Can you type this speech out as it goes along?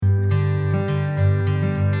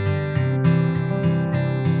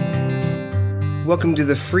Welcome to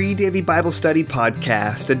the Free Daily Bible Study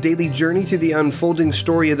Podcast, a daily journey through the unfolding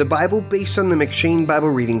story of the Bible based on the M'Cheyne Bible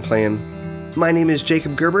Reading Plan. My name is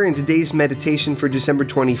Jacob Gerber, and today's meditation for December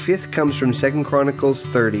 25th comes from 2 Chronicles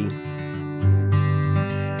 30.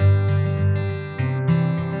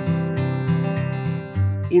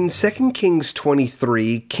 In 2 Kings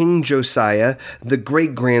 23, King Josiah, the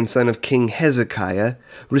great-grandson of King Hezekiah,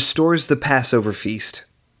 restores the Passover feast.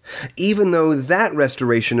 Even though that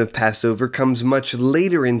restoration of Passover comes much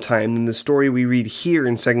later in time than the story we read here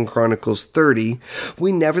in 2 Chronicles 30,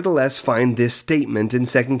 we nevertheless find this statement in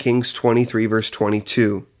 2 Kings 23 verse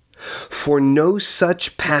 22. For no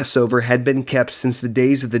such Passover had been kept since the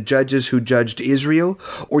days of the judges who judged Israel,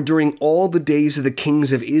 or during all the days of the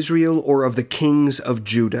kings of Israel or of the kings of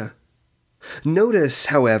Judah. Notice,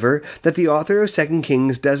 however, that the author of 2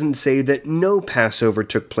 Kings doesn't say that no Passover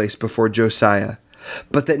took place before Josiah,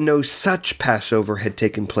 but that no such Passover had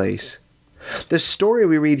taken place. The story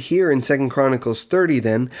we read here in 2 Chronicles 30,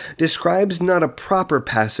 then, describes not a proper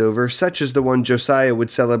Passover such as the one Josiah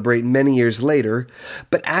would celebrate many years later,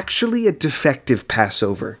 but actually a defective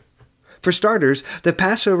Passover. For starters, the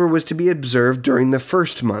Passover was to be observed during the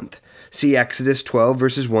first month. See Exodus 12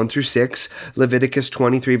 verses 1 through 6, Leviticus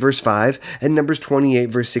 23 verse 5, and Numbers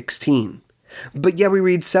 28 verse 16. But yet we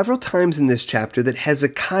read several times in this chapter that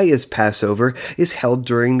Hezekiah's Passover is held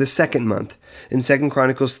during the second month, in 2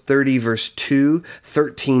 Chronicles 30 verse 2,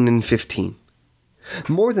 13, and 15.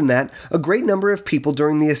 More than that, a great number of people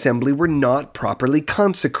during the assembly were not properly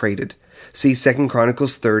consecrated. See 2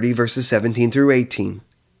 Chronicles 30 verses 17 through 18.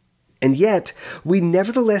 And yet, we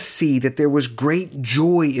nevertheless see that there was great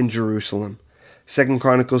joy in Jerusalem. 2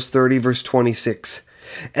 Chronicles 30 verse 26.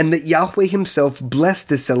 And that Yahweh himself blessed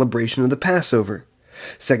this celebration of the Passover.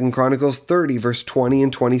 2 Chronicles 30, verse 20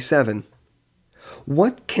 and 27.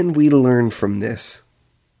 What can we learn from this?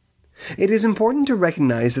 It is important to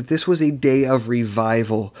recognize that this was a day of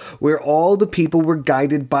revival, where all the people were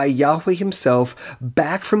guided by Yahweh himself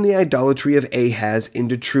back from the idolatry of Ahaz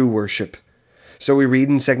into true worship. So we read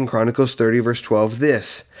in 2 Chronicles 30 verse 12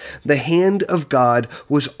 this: The hand of God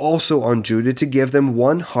was also on Judah to give them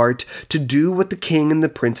one heart to do what the king and the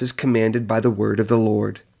princes commanded by the word of the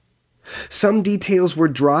Lord. Some details were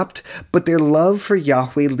dropped, but their love for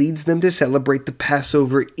Yahweh leads them to celebrate the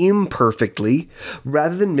Passover imperfectly,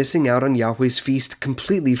 rather than missing out on Yahweh's feast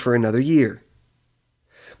completely for another year.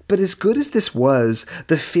 But as good as this was,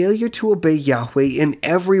 the failure to obey Yahweh in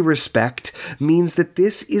every respect means that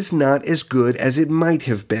this is not as good as it might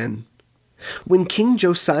have been. When King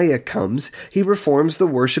Josiah comes, he reforms the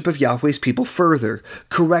worship of Yahweh's people further,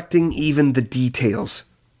 correcting even the details.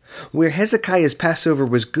 Where Hezekiah's Passover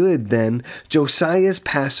was good, then, Josiah's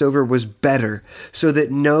Passover was better, so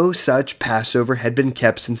that no such Passover had been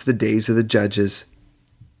kept since the days of the judges.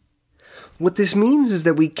 What this means is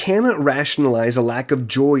that we cannot rationalize a lack of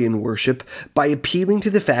joy in worship by appealing to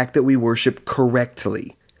the fact that we worship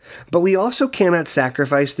correctly. But we also cannot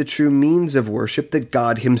sacrifice the true means of worship that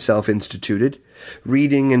God himself instituted,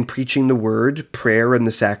 reading and preaching the word, prayer, and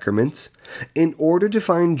the sacraments, in order to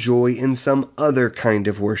find joy in some other kind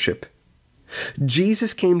of worship.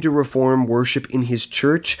 Jesus came to reform worship in his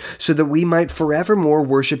church so that we might forevermore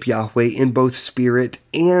worship Yahweh in both spirit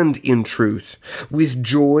and in truth, with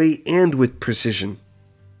joy and with precision.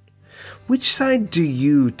 Which side do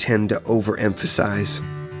you tend to overemphasize?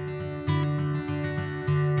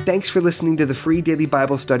 Thanks for listening to the Free Daily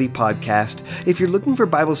Bible Study Podcast. If you're looking for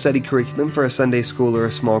Bible study curriculum for a Sunday school or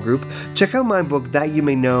a small group, check out my book, That You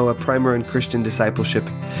May Know, A Primer on Christian Discipleship.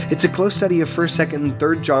 It's a close study of 1st, 2nd, and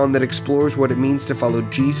 3rd John that explores what it means to follow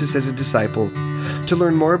Jesus as a disciple. To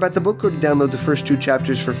learn more about the book or to download the first 2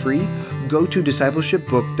 chapters for free, go to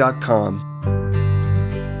discipleshipbook.com.